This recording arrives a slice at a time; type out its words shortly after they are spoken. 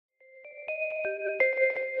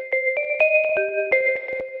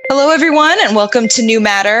Hello, everyone, and welcome to New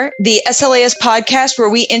Matter, the SLAS podcast where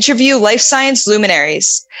we interview life science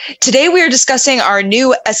luminaries. Today, we are discussing our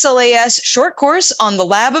new SLAS short course on the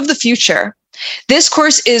Lab of the Future. This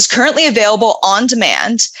course is currently available on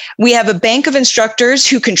demand. We have a bank of instructors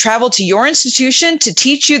who can travel to your institution to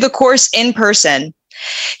teach you the course in person.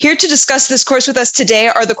 Here to discuss this course with us today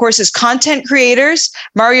are the course's content creators,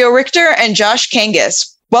 Mario Richter and Josh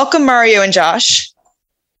Kangas. Welcome, Mario and Josh.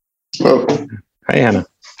 Hello. Hi, Hannah.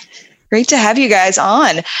 Great to have you guys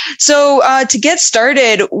on. So to get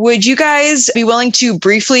started, would you guys be willing to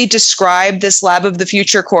briefly describe this Lab of the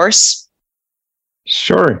Future course?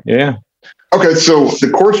 Sure, yeah. Okay, so the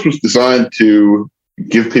course was designed to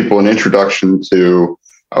give people an introduction to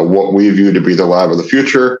what we view to be the Lab of the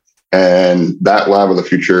Future. And that Lab of the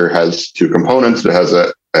Future has two components. It has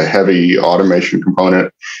a heavy automation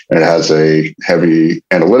component, and it has a heavy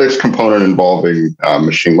analytics component involving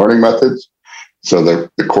machine learning methods. So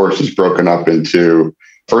the course is broken up into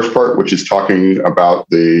first part, which is talking about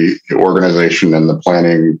the organization and the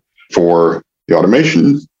planning for the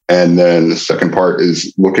automation. And then the second part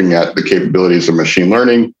is looking at the capabilities of machine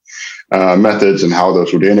learning methods and how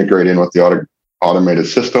those would integrate in with the automated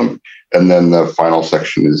system. And then the final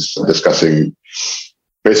section is discussing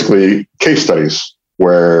basically case studies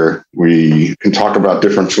where we can talk about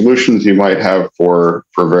different solutions you might have for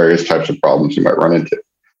various types of problems you might run into.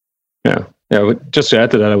 Yeah, just to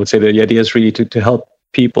add to that, I would say that the idea is really to help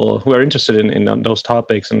people who are interested in those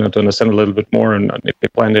topics and to understand a little bit more, and if they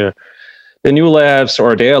plan their new labs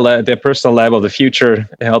or their personal lab of the future,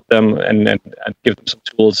 help them and give them some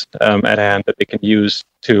tools at hand that they can use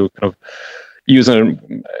to kind of use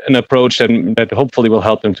an approach that hopefully will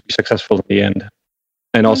help them to be successful in the end,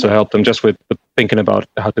 and also help them just with thinking about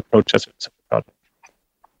how to approach this problem.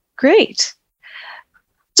 Great.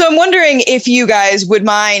 So I'm wondering if you guys would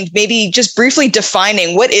mind maybe just briefly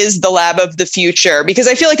defining what is the Lab of the Future, because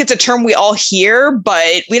I feel like it's a term we all hear,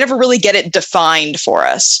 but we never really get it defined for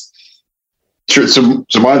us. Sure. So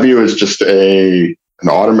my view is just an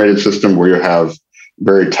automated system where you have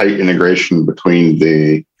very tight integration between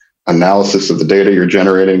the analysis of the data you're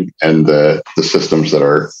generating and the systems that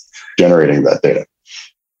are generating that data.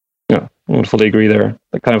 Yeah, I would fully agree there.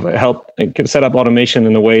 It kind of it can set up automation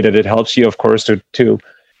in a way that it helps you, of course, to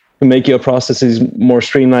make your processes more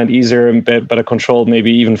streamlined, easier, and better controlled,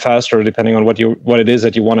 maybe even faster, depending on what it is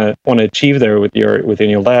that you want to achieve there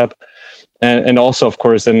within your lab. And also, of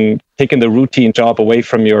course, then taking the routine job away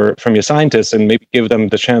from your scientists and maybe give them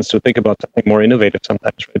the chance to think about something more innovative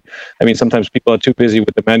sometimes, right? I mean, sometimes people are too busy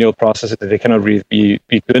with the manual processes that they cannot really be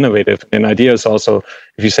too innovative. And idea is also,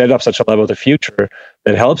 if you set up such a lab of the future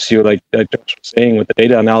that helps you, like Josh was saying, with the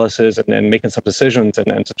data analysis and making some decisions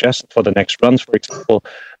and suggestions for the next runs, for example,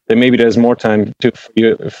 then maybe there's more time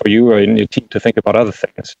for you or in your team to think about other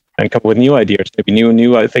things and come up with new ideas, maybe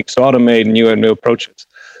new things to automate, new approaches.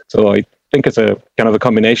 So I think it's a kind of a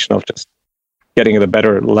combination of just getting a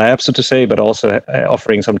better lab, so to say, but also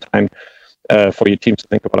offering some time for your teams to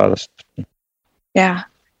think about other stuff. Yeah,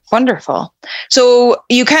 wonderful. So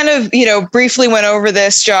you kind of, briefly went over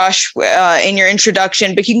this, Josh, in your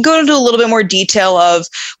introduction, but you can go into a little bit more detail of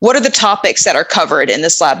what are the topics that are covered in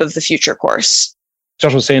this Lab of the Future course.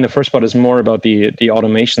 Josh was saying the first part is more about the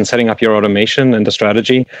automation, setting up your automation and the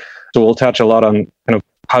strategy. So we'll touch a lot on kind of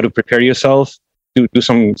how to prepare yourself, do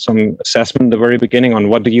some assessment at the very beginning on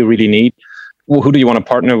what do you really need, who do you want to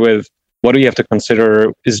partner with, what do you have to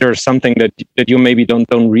consider, is there something that you maybe don't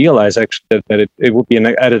realize actually that it would be an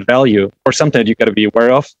added value, or something that you got to be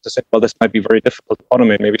aware of to say, well, this might be very difficult to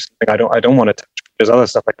automate, maybe something I don't want to touch, there's other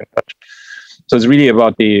stuff I can touch. So it's really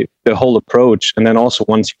about the whole approach. And then also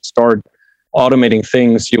once you start automating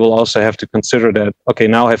things, you will also have to consider that, okay,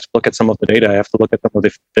 now I have to look at some of the data. I have to look at some of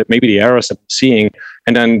maybe the errors that I'm seeing,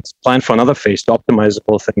 and then plan for another phase to optimize the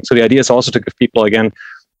whole thing. So the idea is also to give people, again,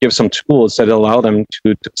 give some tools that allow them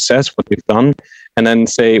to assess what we've done, and then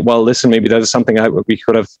say, well, listen, maybe that is something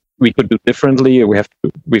we could do differently, or we have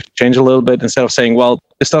to change a little bit, instead of saying, well,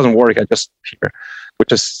 this doesn't work, I just here.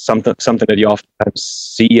 Which is something that you oftentimes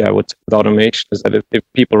see, I would say, with automation, is that if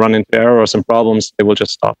people run into errors and problems, they will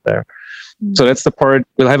just stop there. So that's the part.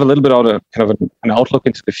 We'll have a little bit of an outlook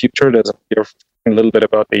into the future. There's a little bit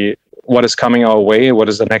about what is coming our way, what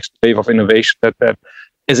is the next wave of innovation that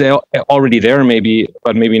is already there, maybe,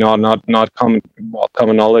 but maybe not common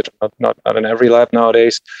knowledge, not in every lab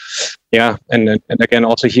nowadays. Yeah, and again,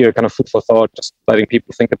 also here, kind of food for thought, just letting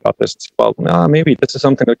people think about this. Well, maybe this is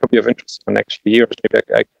something that could be of interest in the next few years.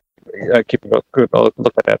 Maybe I keep a good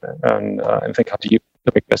look at that and think how to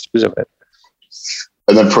make best use of it.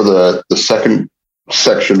 And then for the second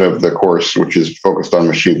section of the course, which is focused on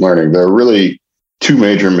machine learning, there are really two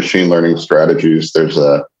major machine learning strategies. There's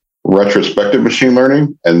a retrospective machine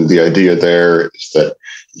learning, and the idea there is that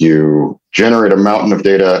you generate a mountain of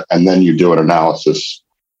data and then you do an analysis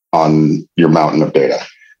on your mountain of data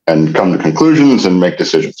and come to conclusions and make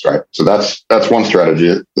decisions, right? So that's one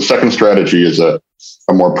strategy. The second strategy is a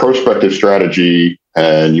more prospective strategy,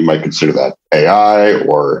 and you might consider that AI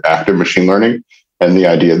or active machine learning. And the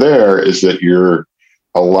idea there is that you're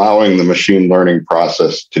allowing the machine learning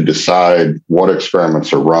process to decide what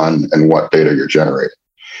experiments are run and what data you're generating.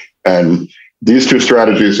 And these two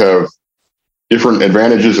strategies have different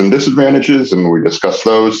advantages and disadvantages, and we discuss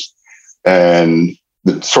those. And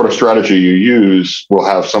the sort of strategy you use will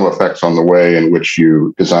have some effects on the way in which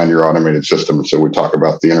you design your automated system. So we talk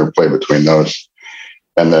about the interplay between those.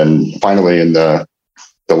 And then finally, in the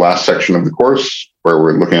last section of the course, where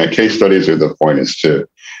we're looking at case studies, or the point is to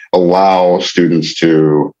allow students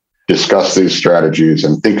to discuss these strategies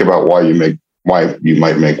and think about why you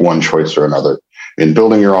might make one choice or another in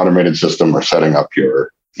building your automated system or setting up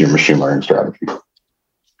your machine learning strategy.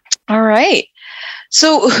 All right.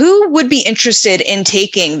 So who would be interested in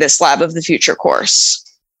taking this Lab of the Future course?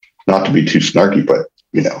 Not to be too snarky, but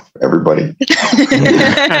everybody.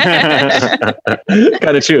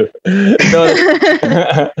 Kind of true. So,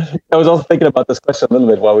 I was also thinking about this question a little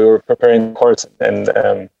bit while we were preparing the course, and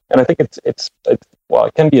I think it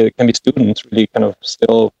can be students really kind of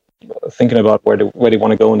still thinking about where they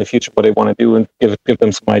want to go in the future, what they want to do, and give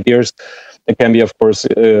them some ideas. It can be, of course,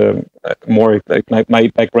 more like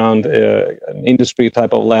my background, an industry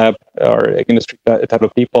type of lab or industry type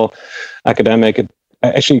of people, academic.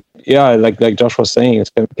 Actually, yeah, like Josh was saying,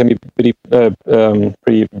 it can be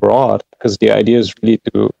pretty broad, because the idea is really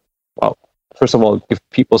to, well, first of all, give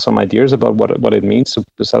people some ideas about what it means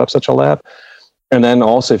to set up such a lab. And then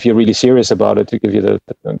also, if you're really serious about it, to give you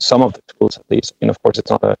some of the tools at least. I mean, of course,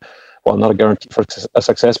 it's not a guarantee for a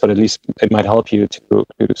success, but at least it might help you to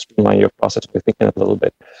streamline your process by thinking a little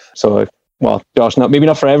bit. So, well, Josh, maybe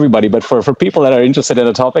not for everybody, but for people that are interested in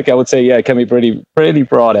a topic, I would say, yeah, it can be pretty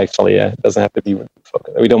broad, actually. Yeah, it doesn't have to be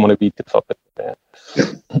focused. We don't want to be too focused. Yeah.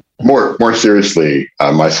 More seriously,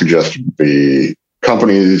 my suggestion would be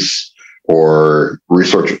companies or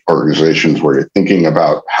research organizations where you're thinking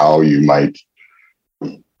about how you might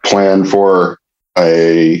plan for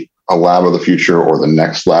a lab of the future or the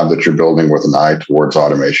next lab that you're building with an eye towards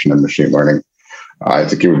automation and machine learning. I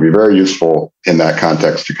think it would be very useful in that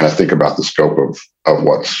context to kind of think about the scope of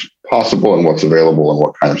what's possible and what's available and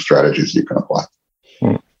what kind of strategies you can apply.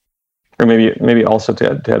 Or maybe also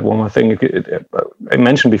to add one more thing. I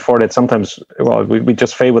mentioned before that sometimes, well, we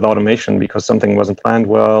just fail with automation because something wasn't planned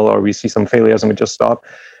well, or we see some failures and we just stop.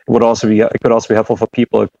 It could also be helpful for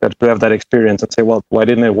people to have that experience and say, well, why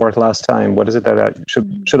didn't it work last time? What is it that I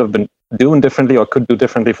should have been doing differently or could do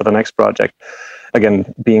differently for the next project?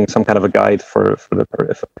 Again, being some kind of a guide for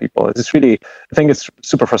people. It's really, I think it's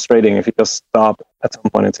super frustrating if you just stop at some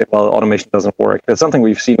point and say, well, automation doesn't work. That's something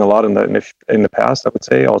we've seen a lot in the past, I would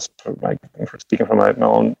say, also speaking from my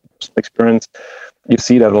own experience. You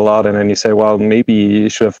see that a lot, and then you say, well, maybe you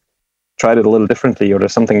should have tried it a little differently, or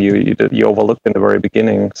there's something you overlooked in the very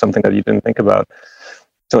beginning, something that you didn't think about.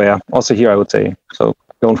 So yeah, also here I would say, so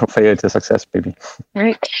going from failure to success, maybe.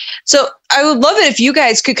 Right. So I would love it if you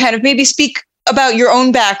guys could kind of maybe speak about your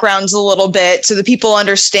own backgrounds a little bit so that people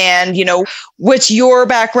understand, what's your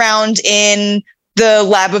background in the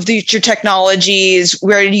Lab of the Future technologies,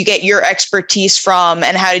 where did you get your expertise from,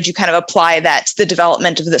 and how did you kind of apply that to the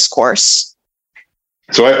development of this course?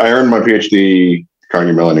 So I earned my PhD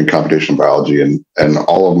Carnegie Mellon in computational biology, and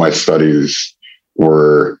all of my studies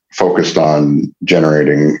were focused on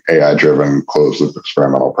generating AI-driven closed-loop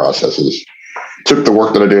experimental processes. Took the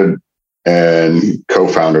work that I did and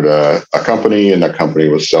co-founded a company, and that company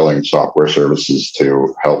was selling software services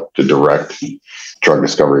to help to direct drug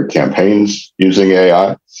discovery campaigns using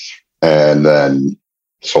AI, and then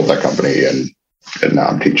sold that company, and now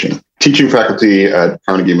I'm teaching faculty at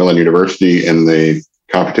Carnegie Mellon University in the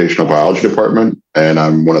computational biology department, and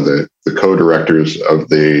I'm one of the co-directors of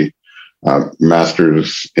the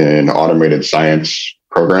Masters in Automated Science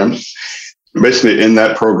programs. Basically, in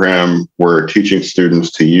that program, we're teaching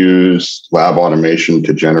students to use lab automation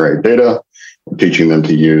to generate data. We're teaching them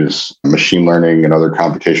to use machine learning and other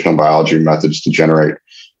computational biology methods to generate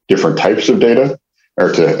different types of data,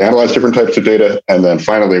 or to analyze different types of data. And then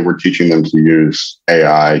finally, we're teaching them to use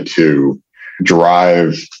AI to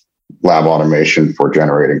drive lab automation for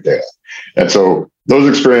generating data. And so those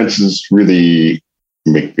experiences really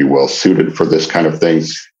make me well suited for this kind of thing.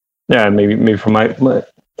 Yeah, maybe from my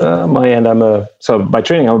end, so by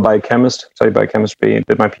training, I'm a biochemist, studied biochemistry,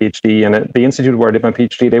 did my PhD, and at the institute where I did my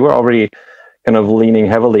PhD, they were already kind of leaning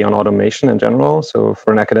heavily on automation in general. So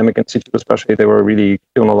for an academic institute especially, they were really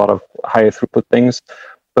doing a lot of high throughput things.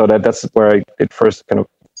 So that's where I did first kind of,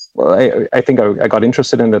 well, I think I got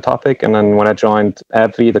interested in the topic. And then when I joined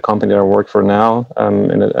AbbVie, the company that I work for now,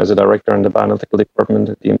 as a director in the bioanalytical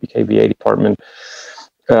department, the MPKBA department,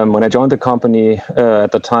 when I joined the company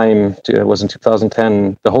at the time, it was in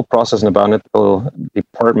 2010, the whole process in the bioanalytical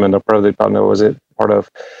department, or part of the department was it part of,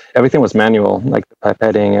 everything was manual, like the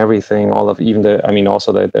pipetting, everything, all of, even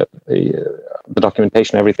also the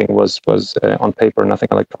documentation, everything was on paper, nothing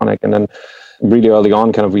electronic. And then really early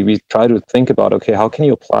on, kind of, we try to think about, okay, how can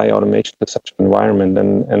you apply automation to such an environment?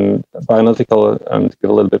 And bioanalytical, to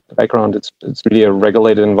give a little bit of background, it's really a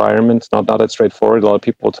regulated environment. It's not that straightforward. A lot of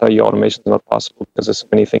people will tell you automation is not possible because there's so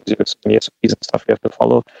many things, so many SOPs and stuff you have to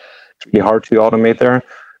follow. It's really hard to automate there.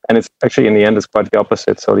 And it's actually, in the end, it's quite the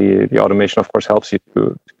opposite. So the automation, of course, helps you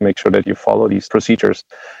to make sure that you follow these procedures.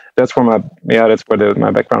 That's where my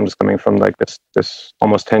background is coming from, like this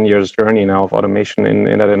almost 10 years journey now of automation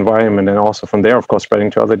in that environment. And also from there, of course, spreading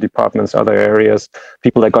to other departments, other areas,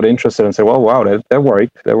 people that got interested and say, well, wow, that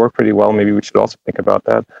worked pretty well. Maybe we should also think about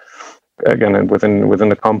that. Again, and within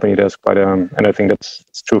the company, there's quite and I think that's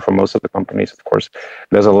true for most of the companies, of course.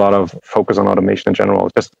 There's a lot of focus on automation in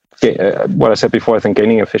general. Just what I said before, I think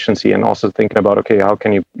gaining efficiency and also thinking about, okay, how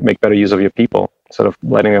can you make better use of your people instead of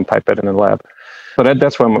letting them pipette in the lab. So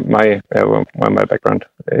that's where my background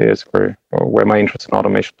is, where my interest in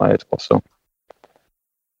automation lies also.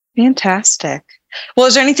 Fantastic. Well,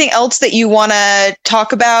 is there anything else that you want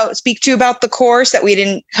to speak to about the course that we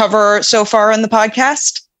didn't cover so far in the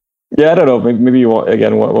podcast? Yeah, I don't know. Maybe you want,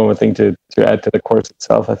 again, one more thing to add to the course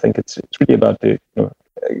itself. I think it's really about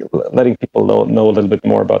letting people know a little bit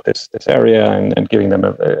more about this area and giving them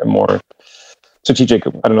a more strategic,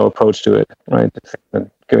 approach to it, right? And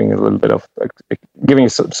giving a little bit of giving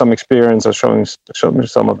some experience or showing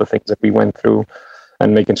some of the things that we went through,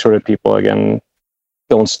 and making sure that people, again,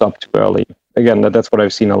 don't stop too early. Again, that's what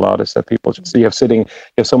I've seen a lot, is that people just you have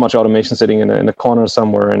so much automation sitting in a corner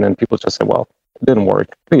somewhere, and then people just say, well, it didn't work.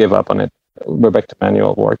 We give up on it. We're back to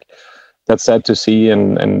manual work. That's sad to see,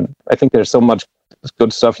 and I think there's so much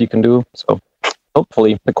good stuff you can do. So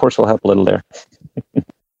hopefully the course will help a little there.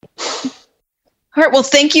 All right. Well,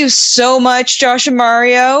 thank you so much, Josh and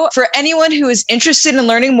Mario. For anyone who is interested in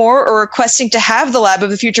learning more or requesting to have the Lab of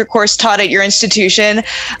the Future course taught at your institution,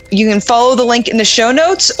 you can follow the link in the show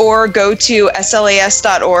notes or go to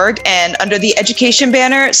slas.org and under the education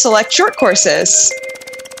banner, select short courses.